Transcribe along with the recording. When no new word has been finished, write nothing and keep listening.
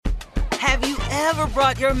Have you ever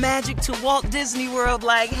brought your magic to Walt Disney World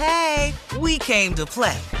like, hey, we came to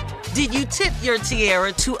play? Did you tip your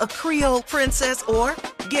tiara to a Creole princess or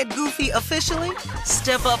get goofy officially?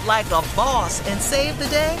 Step up like a boss and save the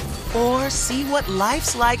day? Or see what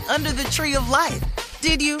life's like under the tree of life?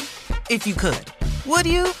 Did you? If you could. Would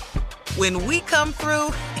you? When we come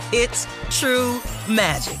through, it's true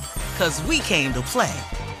magic. 'Cause we came to play.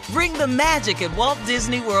 Bring the magic at Walt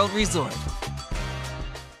Disney World Resort.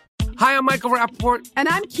 Hi, I'm Michael Rappaport. And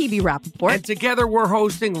I'm Kibi Rappaport. And together we're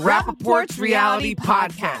hosting Rappaport's Reality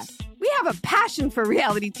Podcast. We have a passion for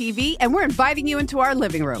reality TV, and we're inviting you into our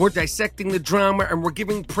living room. We're dissecting the drama, and we're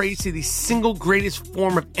giving praise to the single greatest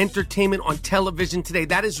form of entertainment on television today.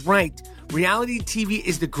 That is right. Reality TV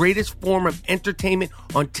is the greatest form of entertainment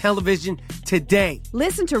on television today.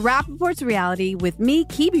 Listen to Rappaport's Reality with me,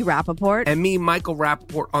 Kibi Rappaport. And me, Michael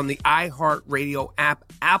Rappaport, on the iHeartRadio app,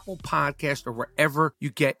 Apple Podcast, or wherever you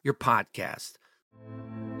get your podcast.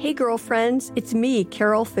 Hey, girlfriends, it's me,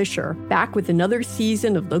 Carol Fisher, back with another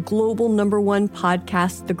season of the global #1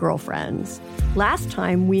 podcast, The Girlfriends. Last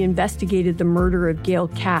time, we investigated the murder of Gail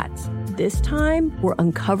Katz. This time, we're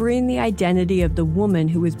uncovering the identity of the woman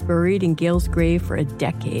who was buried in Gail's grave for a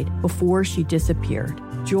decade before she disappeared.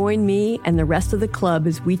 Join me and the rest of the club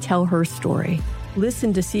as we tell her story.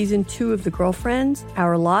 Listen to Season 2 of The Girlfriends,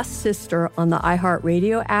 Our Lost Sister on the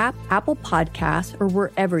iHeartRadio app, Apple Podcasts, or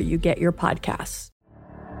wherever you get your podcasts.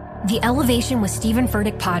 The Elevation with Stephen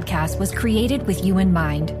Furtick podcast was created with you in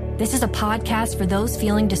mind. This is a podcast for those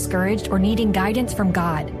feeling discouraged or needing guidance from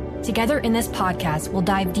God. Together in this podcast, we'll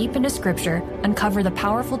dive deep into Scripture, uncover the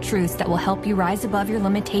powerful truths that will help you rise above your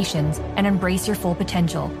limitations and embrace your full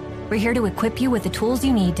potential. We're here to equip you with the tools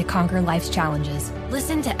you need to conquer life's challenges.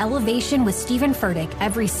 Listen to Elevation with Stephen Furtick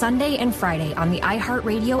every Sunday and Friday on the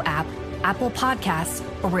iHeartRadio app, Apple Podcasts,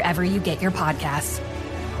 or wherever you get your podcasts.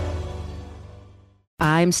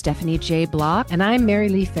 I'm Stephanie J. Block. And I'm Mary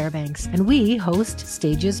Lee Fairbanks. And we host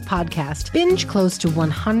Stages Podcast. Binge close to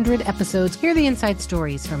 100 episodes. Hear the inside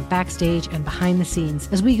stories from backstage and behind the scenes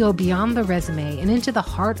as we go beyond the resume and into the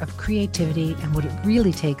heart of creativity and what it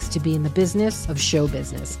really takes to be in the business of show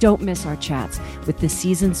business. Don't miss our chats with the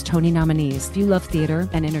season's Tony nominees. If you love theater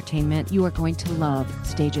and entertainment, you are going to love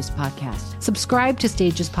Stages Podcast. Subscribe to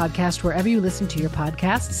Stages Podcast wherever you listen to your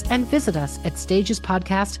podcasts and visit us at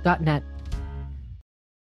stagespodcast.net.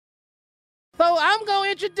 So I'm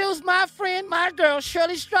going to introduce my friend, my girl,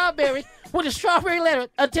 Shirley Strawberry, with a strawberry letter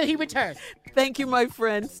until he returns. Thank you, my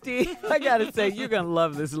friend, Steve. I got to say, you're going to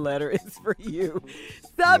love this letter. It's for you.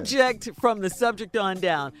 Subject from the subject on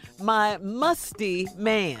down, my musty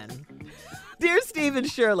man. Dear Steve and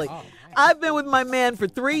Shirley, I've been with my man for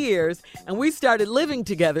 3 years, and we started living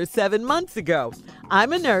together 7 months ago.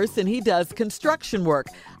 I'm a nurse, and he does construction work.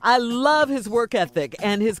 I love his work ethic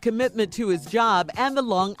and his commitment to his job and the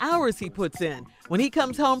long hours he puts in. When he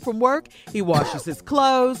comes home from work, he washes his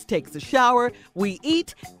clothes, takes a shower, we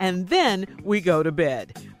eat, and then we go to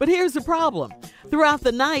bed. But here's the problem. Throughout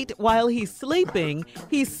the night, while he's sleeping,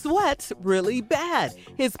 he sweats really bad.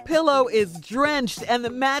 His pillow is drenched, and the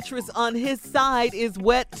mattress on his side is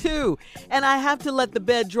wet too. And I have to let the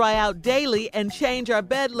bed dry out daily and change our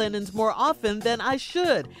bed linens more often than I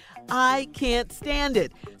should. I can't stand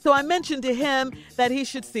it. So I mentioned to him that he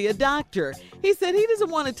should see a doctor. He said he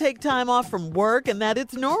doesn't want to take time off from work and that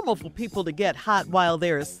it's normal for people to get hot while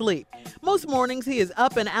they're asleep. Most mornings he is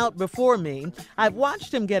up and out before me. I've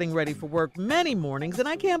watched him getting ready for work many mornings, and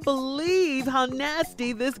I can't believe how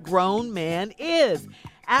nasty this grown man is.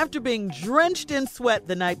 After being drenched in sweat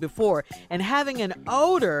the night before and having an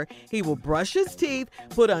odor, he will brush his teeth,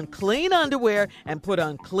 put on clean underwear, and put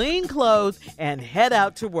on clean clothes and head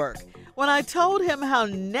out to work. When I told him how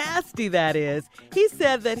nasty that is, he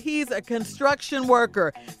said that he's a construction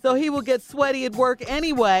worker, so he will get sweaty at work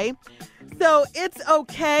anyway. So it's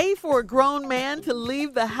okay for a grown man to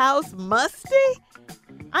leave the house musty?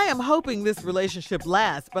 I am hoping this relationship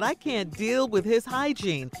lasts, but I can't deal with his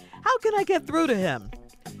hygiene. How can I get through to him?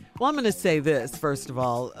 Well, I'm going to say this, first of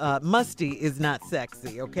all. Musty is not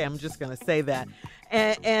sexy, okay? I'm just going to say that.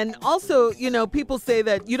 And also, you know, people say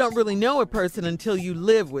that you don't really know a person until you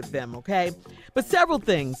live with them, okay? But several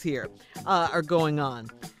things here are going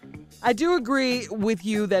on. I do agree with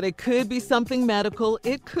you that it could be something medical.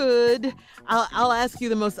 It could. I'll ask you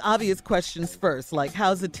the most obvious questions first, like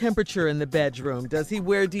how's the temperature in the bedroom? Does he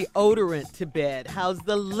wear deodorant to bed? How's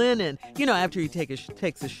the linen? You know, after he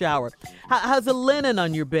takes a shower. How's the linen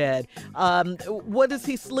on your bed? What does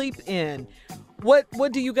he sleep in?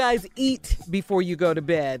 What do you guys eat before you go to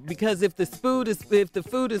bed? Because if the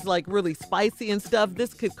food is like really spicy and stuff,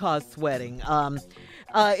 this could cause sweating.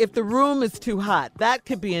 If the room is too hot, that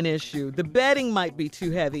could be an issue. The bedding might be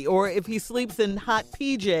too heavy, or if he sleeps in hot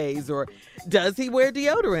PJs, or does he wear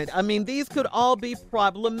deodorant? I mean, these could all be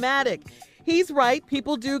problematic. He's right.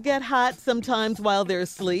 People do get hot sometimes while they're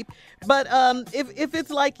asleep. But if it's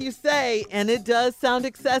like you say, and it does sound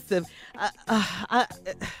excessive, I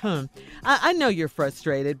know you're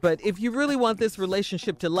frustrated, but if you really want this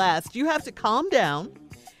relationship to last, you have to calm down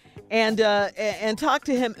and talk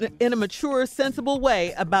to him in a mature, sensible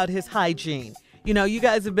way about his hygiene. You know, you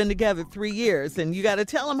guys have been together 3 years, and you got to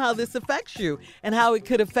tell him how this affects you and how it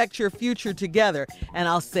could affect your future together. And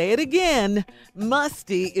I'll say it again,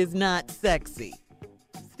 musty is not sexy.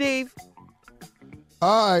 Steve?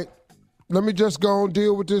 All right, let me just go and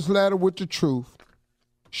deal with this letter with the truth.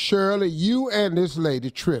 Shirley, you and this lady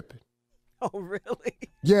tripping. Oh, really?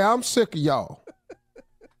 Yeah, I'm sick of y'all.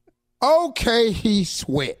 Okay, he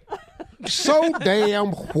sweat. So damn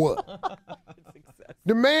what?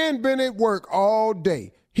 The man been at work all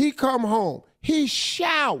day. He come home. He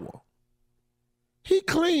shower. He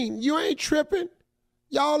clean. You ain't tripping.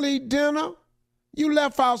 Y'all eat dinner. You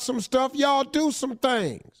left out some stuff. Y'all do some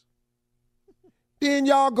things. Then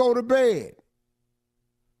y'all go to bed.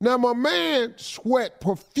 Now my man sweat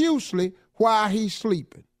profusely while he's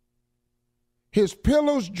sleeping. His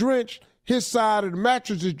pillow's drenched. His side of the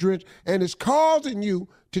mattress is drenched. And it's causing you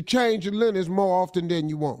to change the linens more often than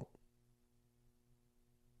you want.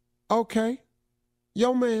 Okay,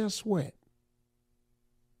 your man sweat.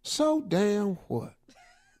 So damn what?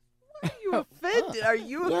 Are you offended? Are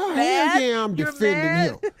you Yeah, mad? yeah, I'm You're defending mad?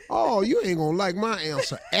 him. Oh, you ain't gonna like my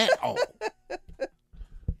answer at all.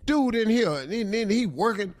 Dude in here, and then he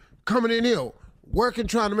working, coming in here, working,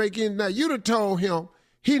 trying to make it. Now, you'd have told him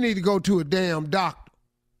he need to go to a damn doctor.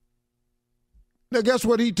 Now, guess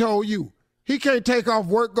what he told you? He can't take off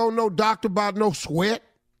work, go no doctor about no sweat.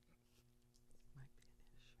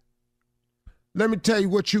 Let me tell you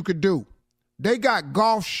what you could do. They got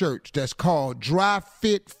golf shirts that's called Dry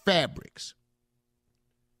Fit Fabrics.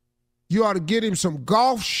 You ought to get him some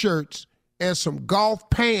golf shirts and some golf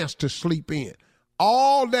pants to sleep in.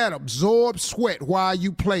 All that absorbs sweat while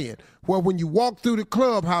you playing. Well, when you walk through the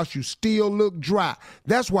clubhouse, you still look dry.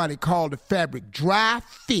 That's why they call the fabric Dry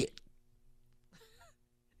Fit.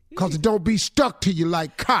 Because it don't be stuck to you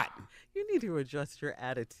like cotton. You need to adjust your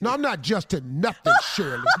attitude. No, I'm not adjusting nothing,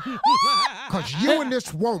 Shirley. Because you and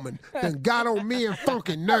this woman done got on me and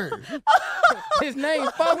Funky nerves. His name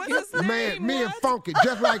Funky. Man, me and Funky,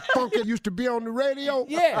 just like Funky used to be on the radio.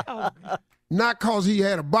 Yeah. Not because he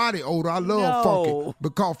had a body odor. I love Funky.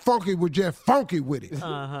 Because Funky was just funky with it.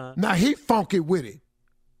 Now he funky with it.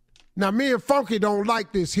 Now me and Funky don't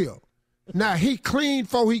like this here. Now he clean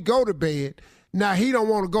before he go to bed. Now, he don't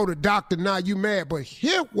want to go to the doctor. Now you mad. But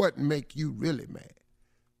here what make you really mad.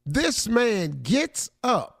 This man gets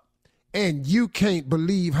up, and you can't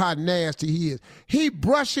believe how nasty he is. He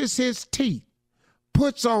brushes his teeth,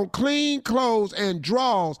 puts on clean clothes and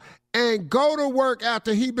drawers, and go to work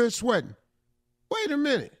after he been sweating. Wait a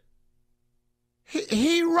minute.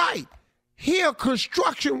 He right. He a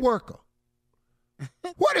construction worker.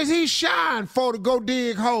 What does he shine for to go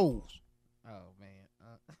dig holes?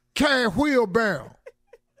 Carry a wheelbarrow,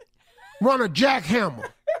 run a jackhammer.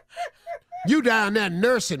 You down there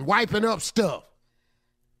nursing, wiping up stuff,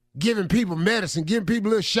 giving people medicine, giving people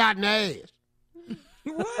a little shot in the ass.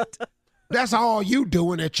 What? That's all you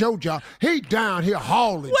doing at your job. He down here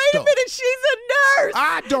hauling Wait stuff. a minute, she's a nurse.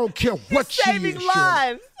 I don't care what she is. Saving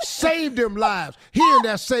lives. Save them lives. He in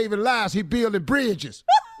there saving lives. He building bridges.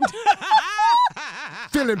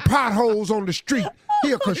 Filling potholes on the street.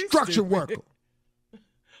 He a construction worker.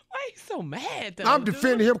 Why are you so mad, though? I'm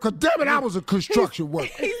defending him because, damn it, I was a construction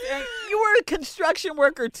worker. You were a construction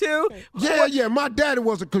worker, too? Yeah, my daddy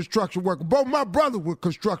was a construction worker. Both my brothers were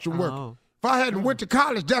construction workers. If I hadn't went to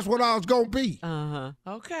college, that's what I was going to be.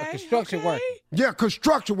 Okay. A construction worker. Yeah,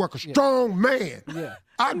 construction worker, strong man. Yeah.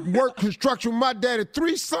 I worked construction with my daddy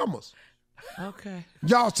 3 summers. Okay.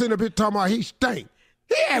 Y'all sitting up here talking about he stank.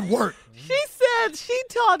 He had work. She said, she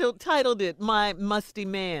titled it, My Musty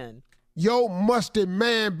Man. Yo musty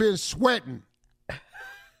man been sweating.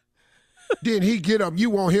 Then he get up, you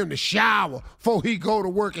want him to shower before he go to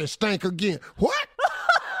work and stank again. What?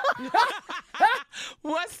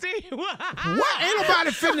 What, Steve? What? Ain't nobody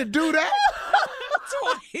finna do that.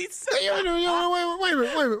 Twice. Wait a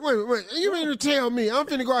minute. You mean to tell me I'm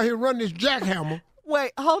finna go out here and run this jackhammer?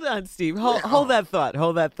 Wait, hold on, Steve. Hold that thought.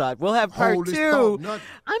 Hold that thought. We'll have part Hold this two. thought,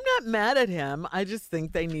 I'm not mad at him. I just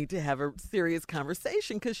think they need to have a serious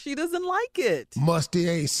conversation because she doesn't like it. Musty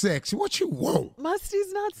ain't sexy. What you want?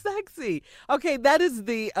 Musty's not sexy. Okay, that is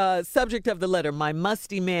the subject of the letter. My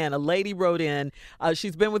musty man. A lady wrote in.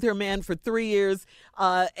 She's been with her man for 3 years.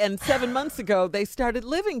 And 7 months ago, they started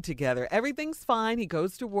living together. Everything's fine. He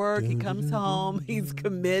goes to work. He comes home. He's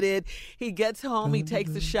committed. He gets home. He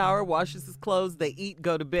takes a shower, washes his clothes. They eat,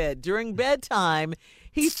 go to bed. During bedtime,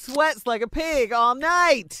 he sweats like a pig all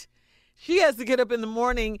night. She has to get up in the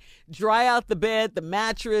morning, dry out the bed, the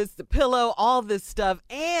mattress, the pillow, all this stuff,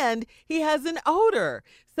 and he has an odor.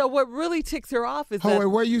 So what really ticks her off is Wait,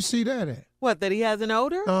 where you see that at? What, that he has an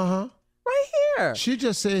odor? Uh-huh. Right here. She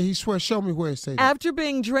just said he sweat. Show me where it says that. After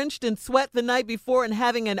being drenched in sweat the night before and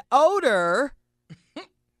having an odor.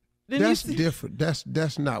 That's different.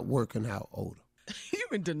 That's not working out odor. You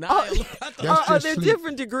in denial. Are there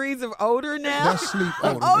different degrees of odor now? That's sleep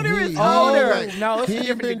odor. Odor is odor. No, it's he a ain't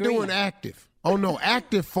different been degree. doing active. Oh, no.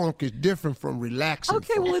 Active funk is different from relaxing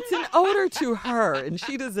Okay, funk. well, it's an odor to her, and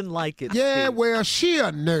she doesn't like it. Yeah, Steve. well, she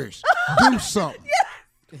a nurse. Do something.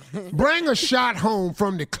 Bring a shot home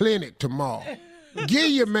from the clinic tomorrow. Give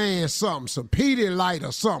your man something, some Pedialyte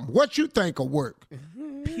or something. What you think will work?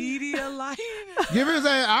 Pedialyte. Give his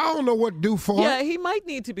ass, I don't know what to do for him. Yeah, he might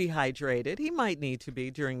need to be hydrated. He might need to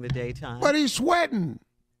be during the daytime. But he's sweating.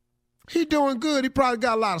 He doing good. He probably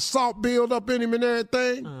got a lot of salt build up in him and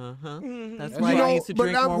everything. That's You why he know, needs to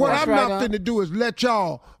drink more what water. I'm not finna do is let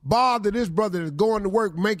y'all bother this brother that's going to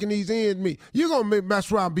work making these ends meet. You're going to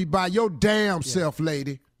mess around and be by your damn self,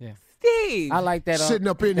 lady. Yeah. Steve. I like that. Sitting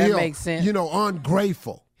up in that here, makes sense.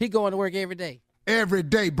 ungrateful. He going to work every day. Every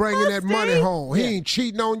day bringing that money home. He ain't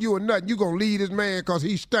cheating on you or nothing. You going to leave this man because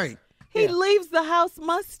he stink. He leaves the house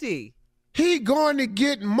musty. He going to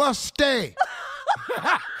get musty.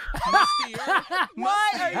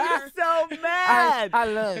 Why are you so mad? I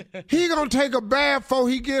love it. He going to take a bath before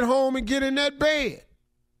he get home and get in that bed.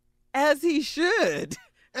 As he should.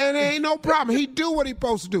 And there ain't no problem. He do what he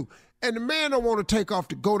supposed to do. And the man don't want to take off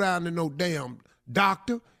to go down to no damn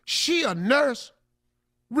doctor. She a nurse.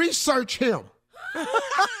 Research him.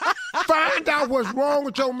 Find out what's wrong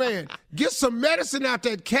with your man. Get some medicine out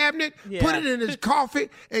that cabinet, put it in his coffee,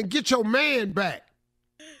 and get your man back.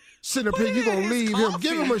 Sit up here, you gonna leave him.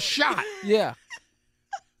 Give him a shot. Yeah.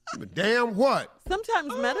 But damn what?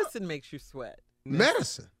 Sometimes medicine makes you sweat.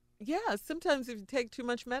 Medicine? Yeah, sometimes if you take too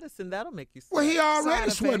much medicine, that'll make you sweat. Well, he already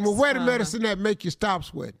Side sweating. effects. Well, where the medicine that make you stop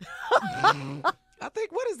sweating? I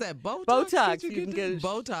think, what is that, Botox? Botox. Did You can get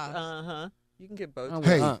Botox. Uh-huh. You can get Botox.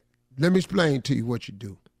 Hey, let me explain to you what you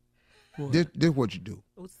do. This what you do.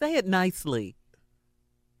 Well, say it nicely.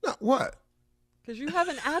 No, what? Because you have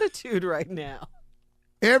an attitude right now.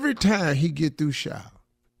 Every time he get through shower,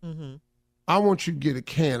 Mm-hmm. I want you to get a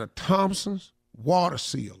can of Thompson's water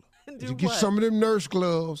sealer. Do You get what? some of them nurse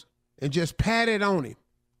gloves and just pat it on him.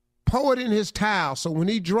 Pour it in his towel so when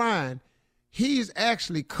he drying, he's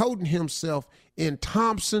actually coating himself in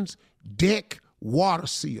Thompson's deck water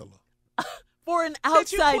sealer. For an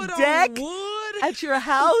That you outside put on deck wood? at your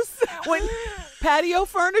house? When patio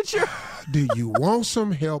furniture? Do you want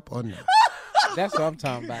some help or not? That's what I'm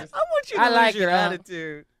talking about. I want you to I lose like your it,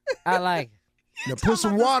 attitude. I like it. Now put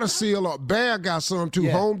some water sealer. Bear got some too.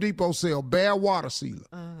 Yeah. Home Depot sell Bear water sealer.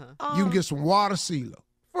 You can get some water sealer.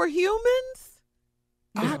 For humans?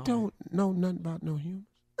 I don't know nothing about no humans.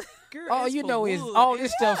 Girl, All it's you for know is wood. all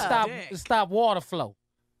this stuff Yeah. stop water flow.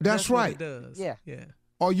 That's what right. it does. Yeah. Yeah.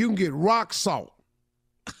 Or you can get rock salt.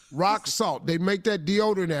 Rock salt. They make that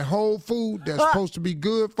deodorant at Whole Food that's supposed to be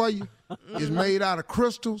good for you. It's made out of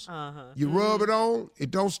crystals. You rub it on.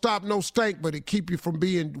 It don't stop no stink, but it keep you from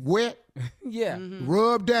being wet. Yeah.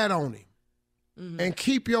 Rub that on him. And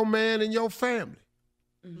keep your man and your family.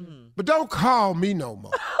 But don't call me no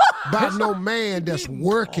more about no man that's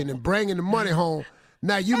working and bringing the money home.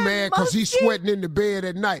 Now you mad because he's sweating in the bed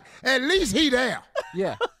at night. At least he there.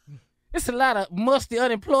 Yeah. It's a lot of musty,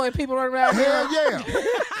 unemployed people running around here. Hell yeah.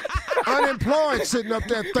 Unemployed sitting up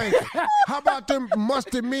there thinking. How about them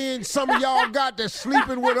musty men some of y'all got that's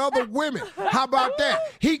sleeping with other women? How about that?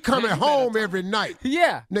 He coming home every night.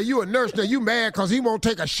 Yeah. Now you a nurse, now you mad because he won't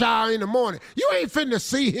take a shower in the morning. You ain't finna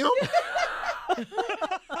see him.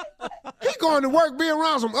 He going to work being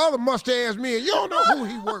around some other musty ass men. You don't know who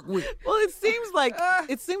he work with. Well, it seems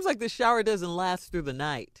like the shower doesn't last through the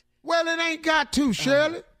night. Well, it ain't got to,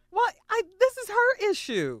 Shirley. What? This is her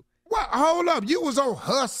issue. Well, hold up. You was on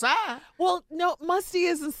her side. Well, no, musty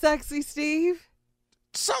isn't sexy, Steve.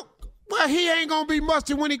 So, well, he ain't going to be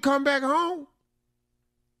musty when he come back home.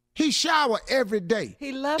 He shower every day.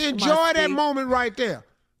 He left Enjoy Musty. that moment right there.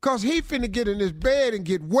 Because he finna get in his bed and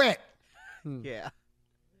get wet. Yeah.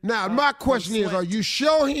 Now, my question is, are you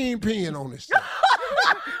sure he ain't peeing on himself?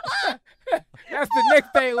 That's the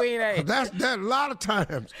next thing we ain't at. That's a lot of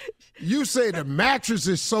times. You say the mattress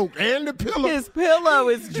is soaked and the pillow. His pillow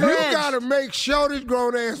is drenched. You got to make sure this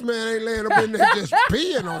grown-ass man ain't laying up in there just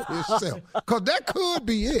peeing on himself. Because that could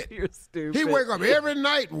be it. You're stupid. He wake up every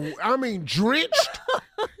night, drenched.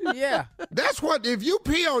 Yeah. That's what, if you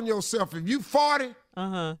pee on yourself, if you 40,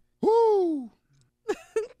 woo.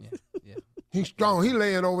 Yeah. He's strong. He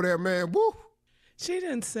laying over there, man. Woo. She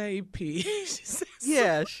didn't say pee. She said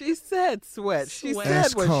Yeah, she said sweat. She Sweat. said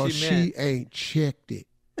That's what because she meant. she ain't checked it.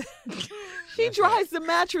 She dries the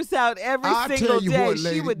mattress out every I'll single tell you day. what, She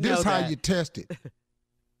lady, would this know how that. you test it.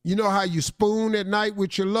 You know how you spoon at night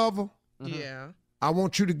with your lover? Yeah. I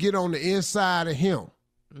want you to get on the inside of him.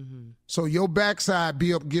 So your backside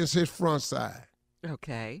be up against his front side.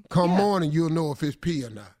 Okay. Come morning, you'll know if it's pee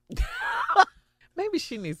or not. Maybe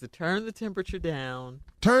she needs to turn the temperature down.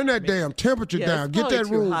 Turn that damn temperature Yeah, down. it's Get probably that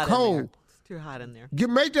too room hot in there. cold. It's too hot in there.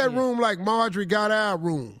 Make that room like Marjorie got our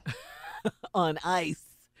room. On ice.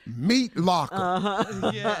 Meat locker.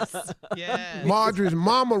 Yes. Yes. Marjorie's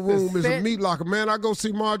mama room is a meat locker. Man, I go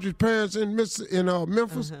see Marjorie's parents in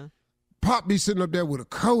Memphis. Pop be sitting up there with a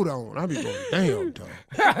coat on. I be going, damn, dog.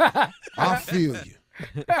 I feel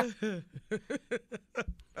you.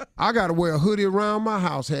 I got to wear a hoodie around my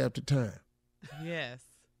house half the time. Yes.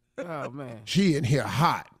 Oh, man. She in here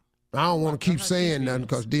hot. I don't want to keep saying nothing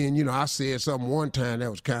because then, I said something one time that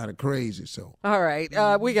was kind of crazy. So All right.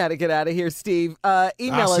 We got to get out of here, Steve. Email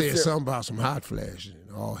I us. said something about some hot flashes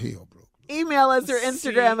and all hell broke. Email us or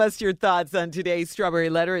Instagram us your thoughts on today's Strawberry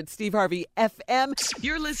Letter at Steve Harvey FM.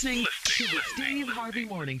 You're listening to the Steve Harvey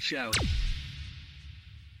Morning Show.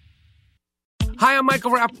 Hi, I'm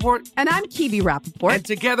Michael Rappaport. And I'm Kibi Rappaport. And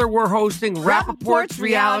together we're hosting Rappaport's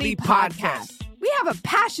Reality Podcast. We have a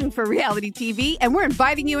passion for reality TV, and we're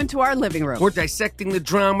inviting you into our living room. We're dissecting the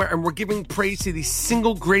drama, and we're giving praise to the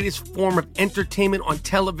single greatest form of entertainment on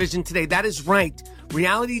television today. That is right.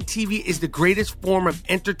 Reality TV is the greatest form of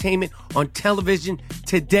entertainment on television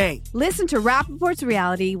today. Listen to Rappaport's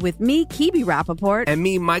Reality with me, Kibi Rappaport. And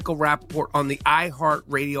me, Michael Rappaport, on the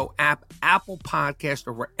iHeartRadio app, Apple Podcast,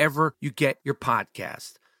 or wherever you get your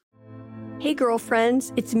podcast. Hey,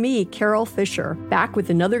 girlfriends, it's me, Carol Fisher, back with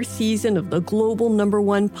another season of the global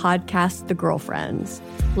 #1 podcast, The Girlfriends.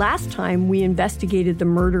 Last time, we investigated the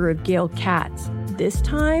murder of Gail Katz. This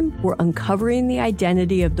time, we're uncovering the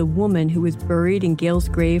identity of the woman who was buried in Gail's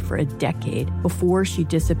grave for a decade before she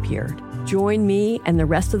disappeared. Join me and the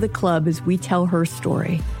rest of the club as we tell her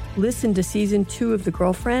story. Listen to Season 2 of The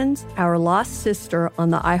Girlfriends, Our Lost Sister on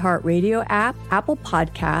the iHeartRadio app, Apple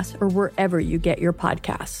Podcasts, or wherever you get your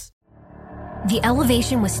podcasts. The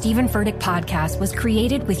Elevation with Stephen Furtick podcast was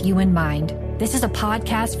created with you in mind. This is a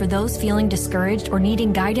podcast for those feeling discouraged or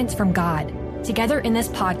needing guidance from God. Together in this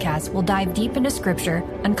podcast, we'll dive deep into scripture,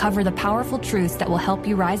 uncover the powerful truths that will help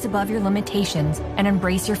you rise above your limitations and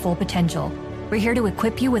embrace your full potential. We're here to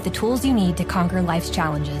equip you with the tools you need to conquer life's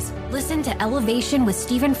challenges. Listen to Elevation with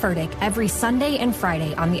Stephen Furtick every Sunday and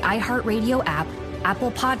Friday on the iHeartRadio app,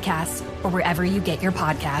 Apple Podcasts, or wherever you get your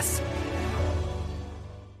podcasts.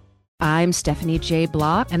 I'm Stephanie J.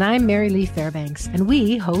 Block. And I'm Mary Lee Fairbanks, and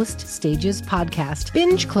we host Stages Podcast.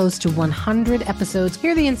 Binge close to 100 episodes.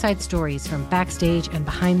 Hear the inside stories from backstage and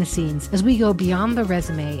behind the scenes as we go beyond the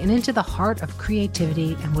resume and into the heart of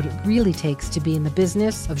creativity and what it really takes to be in the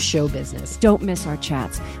business of show business. Don't miss our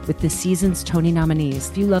chats with the season's Tony nominees.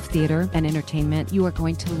 If you love theater and entertainment, you are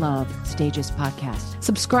going to love Stages Podcast.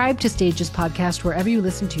 Subscribe to Stages Podcast wherever you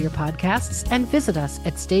listen to your podcasts and visit us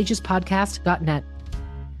at stagespodcast.net.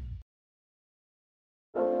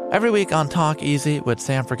 Every week on Talk Easy with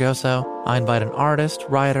Sam Fragoso, I invite an artist,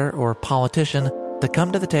 writer, or politician to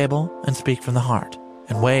come to the table and speak from the heart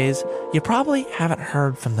in ways you probably haven't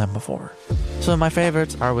heard from them before. Some of my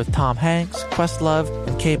favorites are with Tom Hanks, Questlove,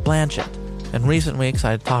 and Cate Blanchett. In recent weeks,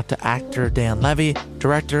 I talked to actor Dan Levy,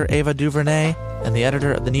 director Ava DuVernay, and the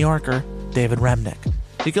editor of The New Yorker, David Remnick.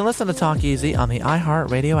 You can listen to Talk Easy on the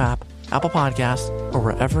iHeartRadio app, Apple Podcasts, or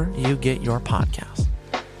wherever you get your podcasts.